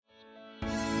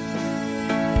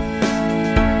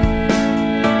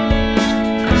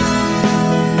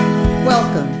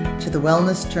to the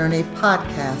Wellness Journey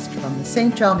podcast from the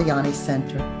St. John Vianney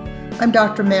Center. I'm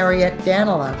Dr. Mariette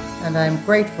Danilo, and I'm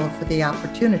grateful for the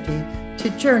opportunity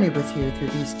to journey with you through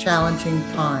these challenging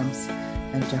times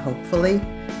and to hopefully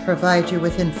provide you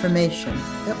with information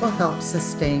that will help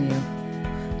sustain you.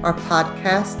 Our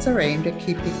podcasts are aimed at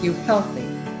keeping you healthy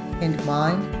in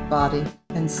mind, body,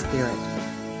 and spirit.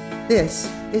 This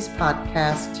is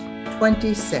podcast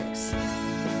 26.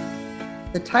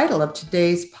 The title of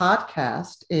today's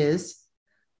podcast is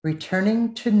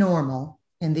Returning to Normal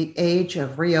in the Age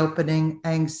of Reopening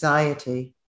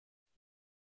Anxiety.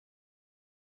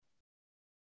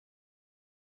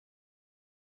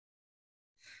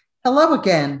 Hello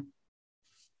again.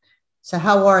 So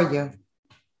how are you?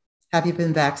 Have you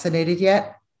been vaccinated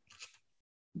yet?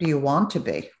 Do you want to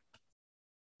be?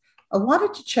 I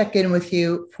wanted to check in with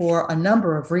you for a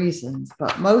number of reasons,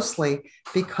 but mostly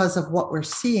because of what we're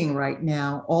seeing right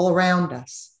now all around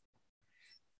us.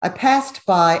 I passed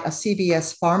by a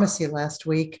CVS pharmacy last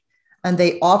week, and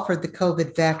they offered the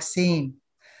COVID vaccine,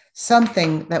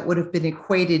 something that would have been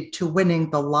equated to winning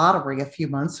the lottery a few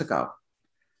months ago.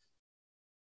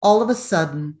 All of a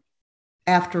sudden,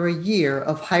 after a year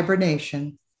of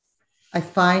hibernation, I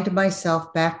find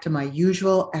myself back to my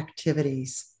usual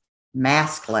activities.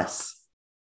 Maskless.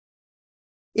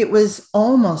 It was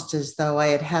almost as though I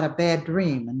had had a bad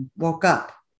dream and woke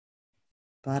up.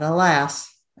 But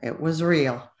alas, it was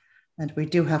real, and we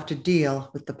do have to deal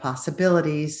with the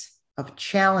possibilities of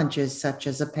challenges such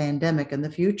as a pandemic in the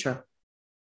future.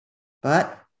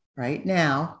 But right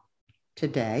now,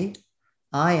 today,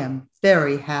 I am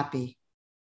very happy.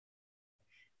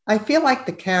 I feel like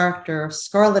the character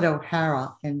Scarlett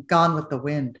O'Hara in Gone with the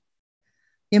Wind.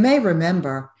 You may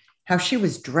remember how she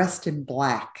was dressed in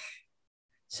black,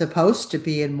 supposed to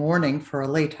be in mourning for a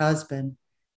late husband,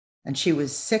 and she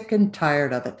was sick and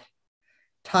tired of it,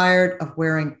 tired of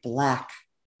wearing black,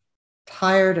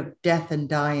 tired of death and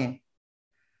dying,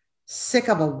 sick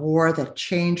of a war that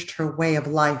changed her way of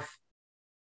life.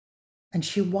 And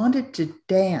she wanted to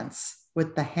dance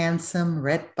with the handsome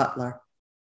Rhett Butler.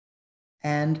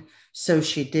 And so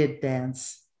she did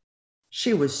dance.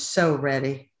 She was so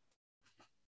ready.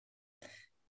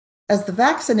 As the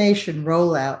vaccination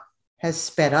rollout has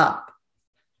sped up,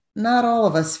 not all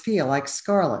of us feel like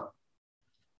Scarlett.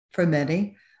 For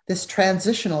many, this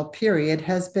transitional period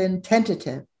has been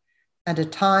tentative and a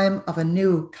time of a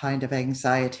new kind of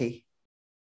anxiety.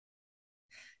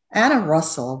 Anna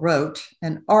Russell wrote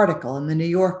an article in The New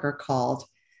Yorker called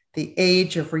The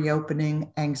Age of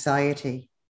Reopening Anxiety.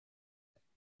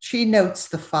 She notes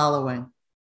the following,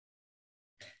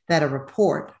 that a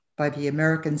report by the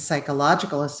American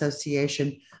Psychological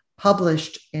Association,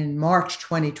 published in March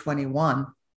 2021,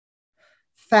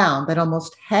 found that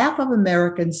almost half of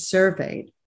Americans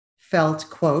surveyed felt,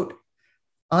 quote,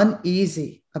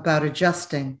 uneasy about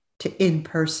adjusting to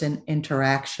in-person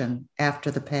interaction after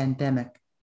the pandemic,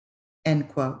 end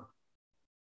quote.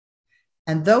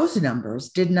 And those numbers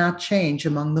did not change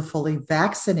among the fully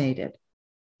vaccinated.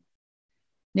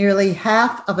 Nearly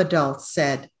half of adults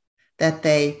said that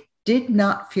they did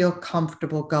not feel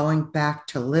comfortable going back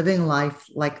to living life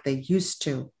like they used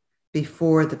to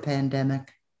before the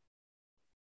pandemic.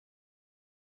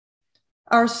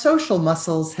 Our social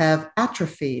muscles have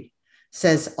atrophied,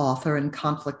 says author and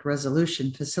conflict resolution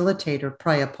facilitator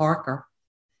Priya Parker.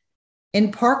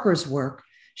 In Parker's work,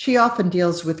 she often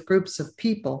deals with groups of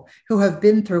people who have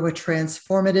been through a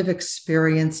transformative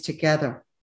experience together.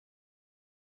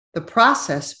 The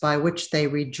process by which they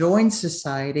rejoin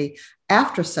society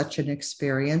after such an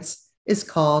experience is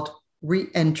called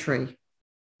re-entry.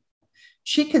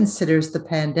 She considers the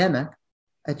pandemic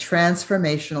a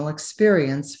transformational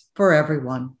experience for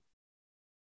everyone.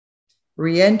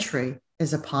 Re-entry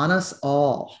is upon us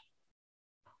all.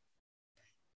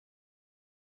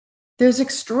 There's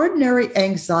extraordinary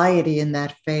anxiety in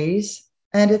that phase,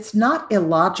 and it's not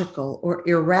illogical or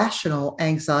irrational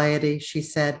anxiety, she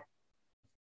said.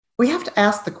 We have to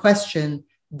ask the question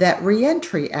that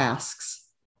re-entry asks.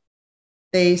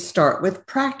 They start with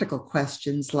practical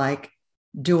questions like,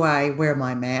 do I wear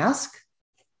my mask?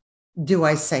 Do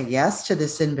I say yes to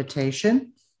this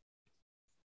invitation?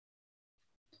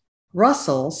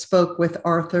 Russell spoke with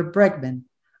Arthur Bregman,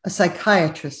 a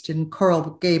psychiatrist in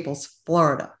Coral Gables,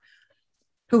 Florida,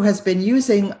 who has been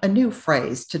using a new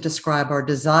phrase to describe our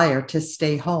desire to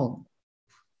stay home,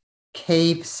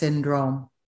 cave syndrome.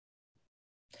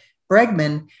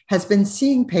 Bregman has been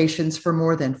seeing patients for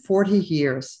more than 40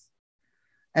 years.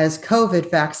 As COVID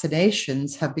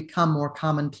vaccinations have become more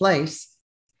commonplace,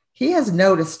 he has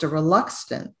noticed a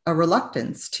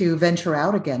reluctance to venture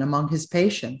out again among his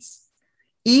patients,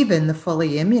 even the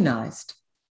fully immunized.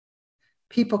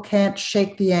 People can't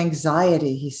shake the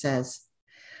anxiety, he says.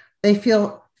 They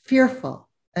feel fearful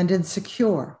and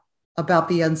insecure about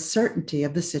the uncertainty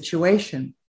of the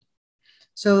situation.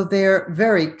 So they're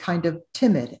very kind of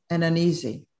timid and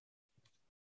uneasy.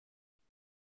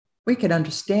 We can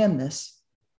understand this,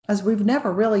 as we've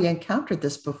never really encountered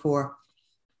this before.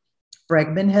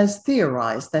 Bregman has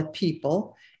theorized that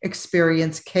people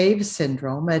experience cave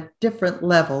syndrome at different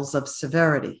levels of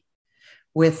severity,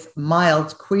 with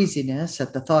mild queasiness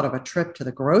at the thought of a trip to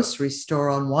the grocery store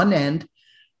on one end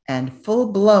and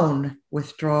full-blown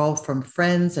withdrawal from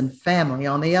friends and family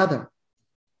on the other.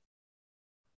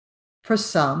 For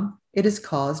some, it is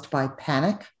caused by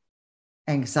panic,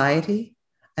 anxiety,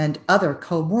 and other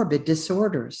comorbid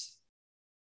disorders.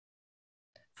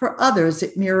 For others,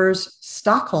 it mirrors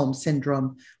Stockholm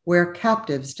Syndrome, where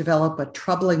captives develop a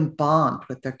troubling bond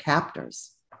with their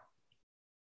captors.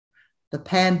 The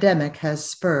pandemic has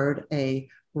spurred a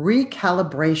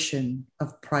recalibration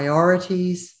of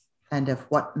priorities and of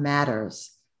what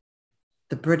matters,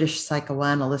 the British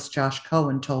psychoanalyst Josh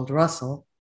Cohen told Russell.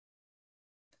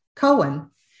 Cohen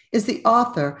is the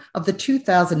author of the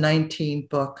 2019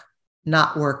 book,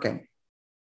 Not Working,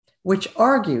 which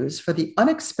argues for the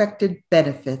unexpected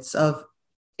benefits of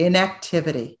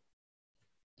inactivity.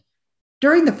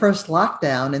 During the first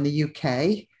lockdown in the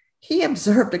UK, he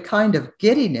observed a kind of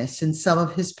giddiness in some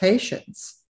of his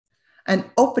patients,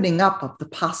 an opening up of the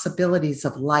possibilities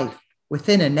of life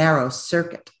within a narrow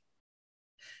circuit.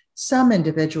 Some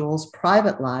individuals'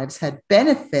 private lives had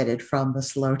benefited from the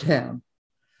slowdown.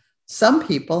 Some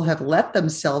people have let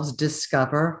themselves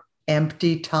discover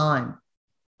empty time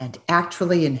and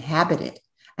actually inhabit it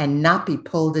and not be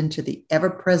pulled into the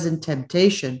ever-present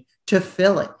temptation to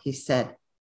fill it, he said.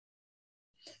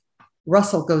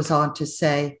 Russell goes on to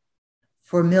say,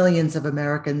 for millions of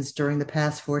Americans during the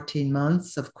past 14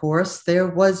 months, of course, there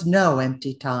was no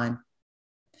empty time.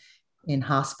 In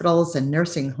hospitals and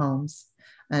nursing homes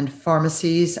and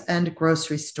pharmacies and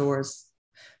grocery stores,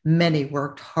 many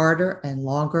worked harder and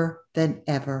longer than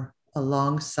ever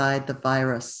alongside the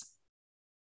virus.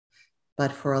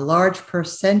 But for a large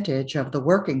percentage of the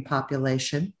working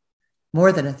population,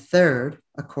 more than a third,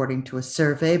 according to a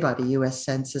survey by the US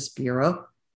Census Bureau,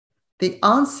 the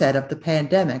onset of the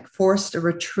pandemic forced a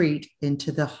retreat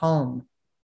into the home.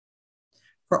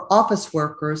 For office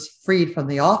workers freed from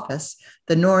the office,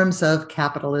 the norms of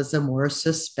capitalism were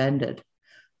suspended.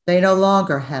 They no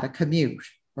longer had a commute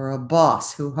or a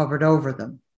boss who hovered over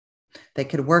them. They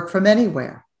could work from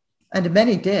anywhere, and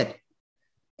many did,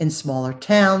 in smaller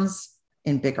towns,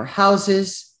 in bigger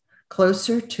houses,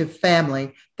 closer to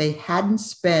family they hadn't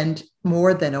spent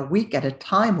more than a week at a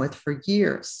time with for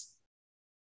years.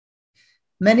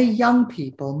 Many young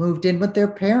people moved in with their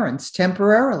parents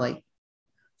temporarily,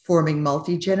 forming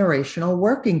multi-generational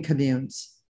working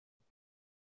communes.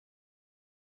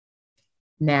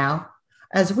 Now,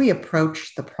 as we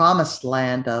approach the promised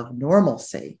land of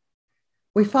normalcy,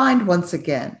 we find once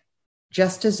again,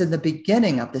 just as in the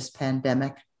beginning of this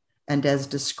pandemic, and as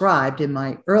described in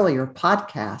my earlier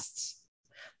podcasts,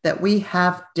 that we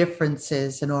have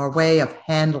differences in our way of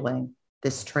handling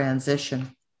this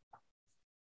transition.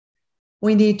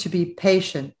 We need to be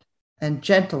patient and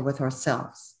gentle with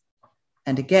ourselves.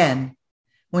 And again,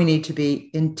 we need to be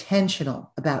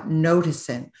intentional about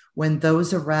noticing when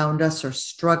those around us are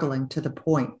struggling to the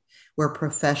point where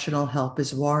professional help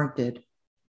is warranted.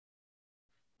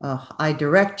 I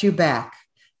direct you back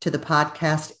to the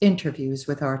podcast interviews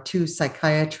with our two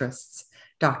psychiatrists,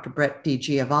 Dr. Brett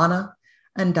DiGiovanna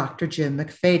and Dr. Jim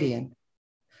McFadyen.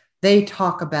 They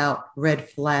talk about red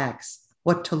flags,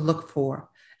 what to look for,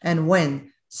 and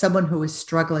when someone who is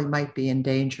struggling might be in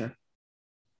danger.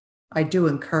 I do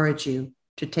encourage you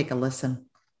to take a listen.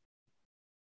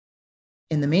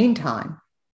 In the meantime,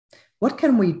 what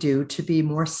can we do to be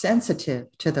more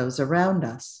sensitive to those around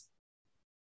us?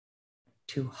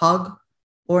 To hug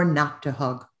or not to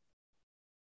hug?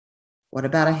 What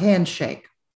about a handshake?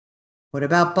 What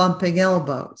about bumping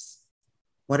elbows?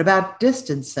 What about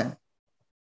distancing?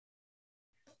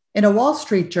 In a Wall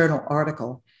Street Journal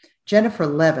article, Jennifer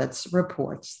Levitz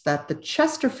reports that the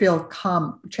Chesterfield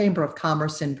Chamber of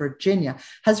Commerce in Virginia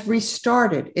has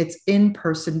restarted its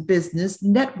in-person business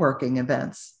networking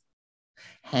events.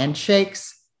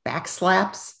 Handshakes,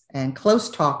 backslaps, and close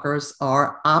talkers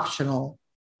are optional.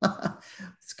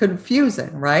 It's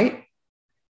confusing, right?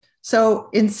 So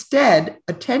instead,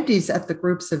 attendees at the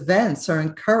group's events are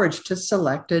encouraged to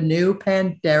select a new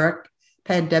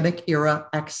pandemic-era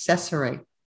accessory.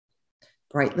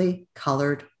 Brightly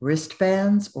colored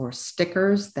wristbands or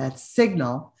stickers that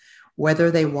signal whether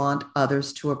they want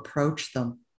others to approach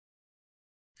them.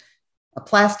 A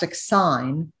plastic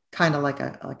sign, kind of like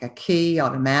a key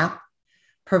on a map,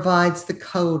 provides the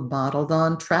code modeled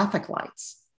on traffic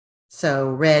lights. So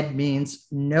red means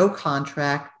no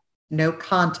contact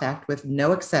with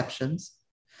no exceptions.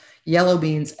 Yellow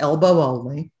means elbow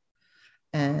only.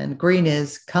 And green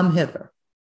is come hither.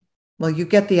 Well, you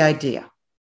get the idea.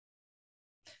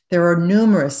 There are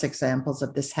numerous examples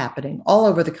of this happening all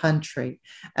over the country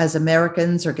as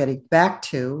Americans are getting back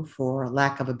to, for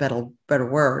lack of a better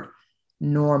word,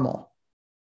 normal.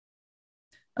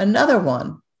 Another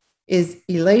one is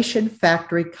Elation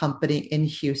Factory Company in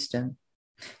Houston.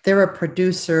 They're a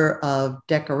producer of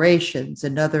decorations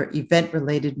and other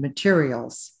event-related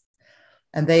materials,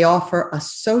 and they offer a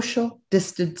social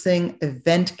distancing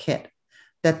event kit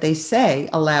that they say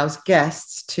allows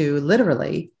guests to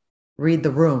literally read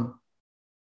the room.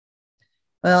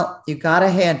 Well, you got to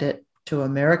hand it to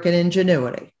American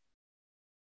ingenuity.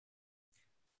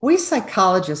 We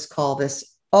psychologists call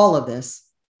all of this,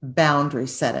 boundary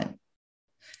setting.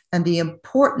 And the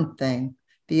important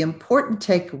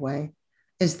takeaway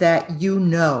is that you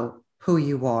know who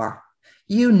you are.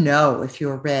 You know if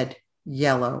you're red,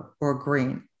 yellow, or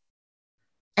green.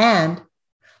 And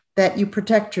that you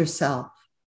protect yourself.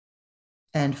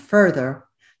 And further,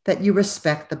 that you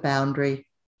respect the boundary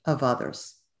of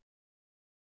others.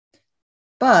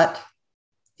 But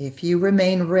if you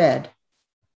remain red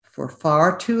for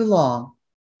far too long,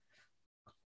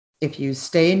 if you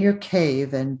stay in your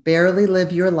cave and barely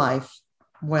live your life,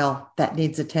 well, that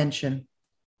needs attention.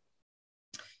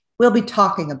 We'll be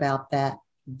talking about that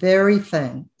very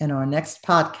thing in our next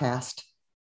podcast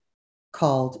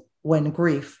called When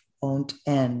Grief Won't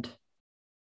End.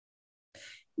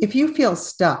 If you feel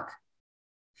stuck,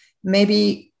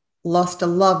 maybe lost a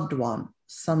loved one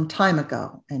some time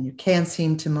ago and you can't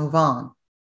seem to move on,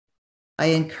 I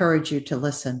encourage you to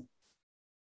listen.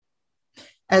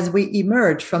 As we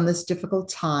emerge from this difficult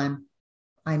time,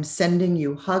 I'm sending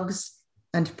you hugs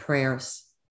and prayers.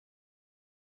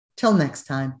 Till next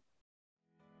time.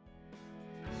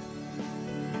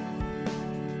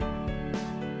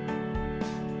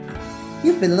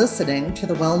 You've been listening to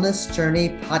the Wellness Journey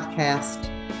podcast.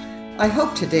 I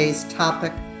hope today's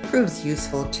topic proves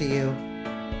useful to you.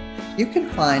 You can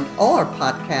find all our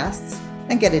podcasts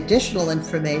and get additional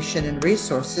information and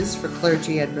resources for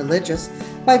clergy and religious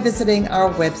by visiting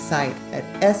our website at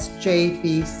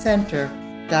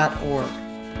sjbcenter.org.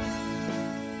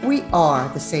 We are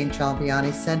the St. John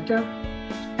Vianney Center,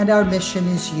 and our mission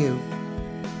is you.